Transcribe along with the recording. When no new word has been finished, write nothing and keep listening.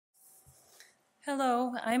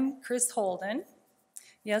Hello, I'm Chris Holden.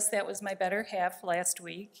 Yes, that was my better half last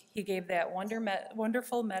week. He gave that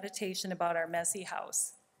wonderful meditation about our messy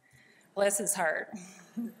house. Bless his heart.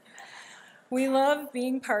 We love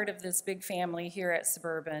being part of this big family here at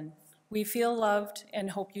Suburban. We feel loved and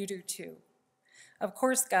hope you do too. Of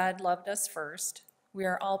course, God loved us first. We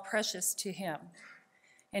are all precious to him,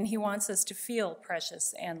 and he wants us to feel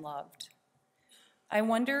precious and loved. I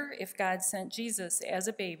wonder if God sent Jesus as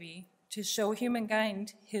a baby to show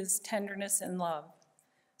humankind his tenderness and love,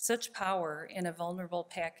 such power in a vulnerable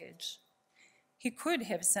package. He could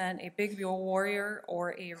have sent a big warrior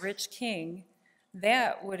or a rich king.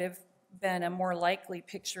 That would have been a more likely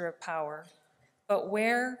picture of power. But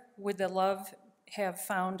where would the love have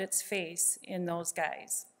found its face in those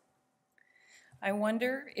guys? I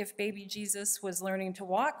wonder if baby Jesus was learning to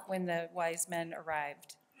walk when the wise men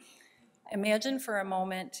arrived. Imagine for a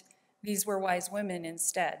moment these were wise women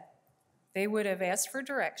instead. They would have asked for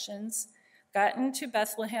directions, gotten to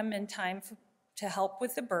Bethlehem in time to help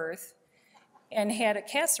with the birth, and had a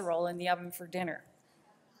casserole in the oven for dinner.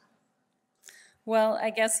 Well,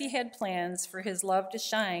 I guess he had plans for his love to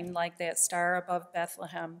shine like that star above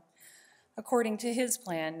Bethlehem, according to his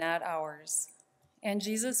plan, not ours. And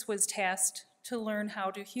Jesus was tasked to learn how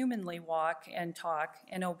to humanly walk and talk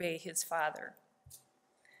and obey his Father.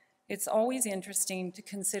 It's always interesting to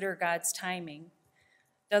consider God's timing.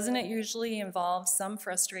 Doesn't it usually involve some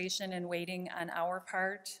frustration and waiting on our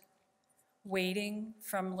part? Waiting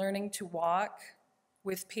from learning to walk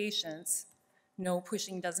with patience, no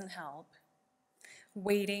pushing doesn't help.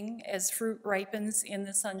 Waiting as fruit ripens in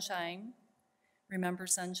the sunshine. Remember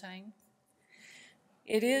sunshine?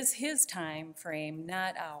 It is his time frame,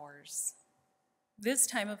 not ours. This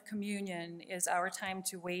time of communion is our time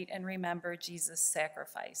to wait and remember Jesus'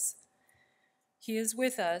 sacrifice. He is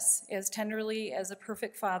with us as tenderly as a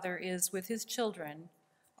perfect father is with his children,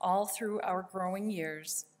 all through our growing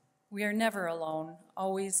years. We are never alone,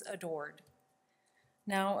 always adored.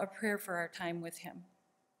 Now a prayer for our time with him.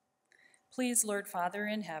 Please, Lord Father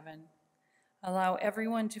in heaven, allow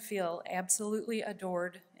everyone to feel absolutely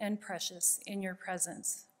adored and precious in your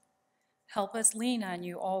presence. Help us lean on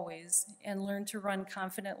you always and learn to run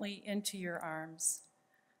confidently into your arms.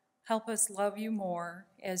 Help us love you more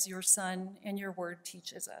as your Son and your word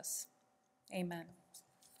teaches us. Amen.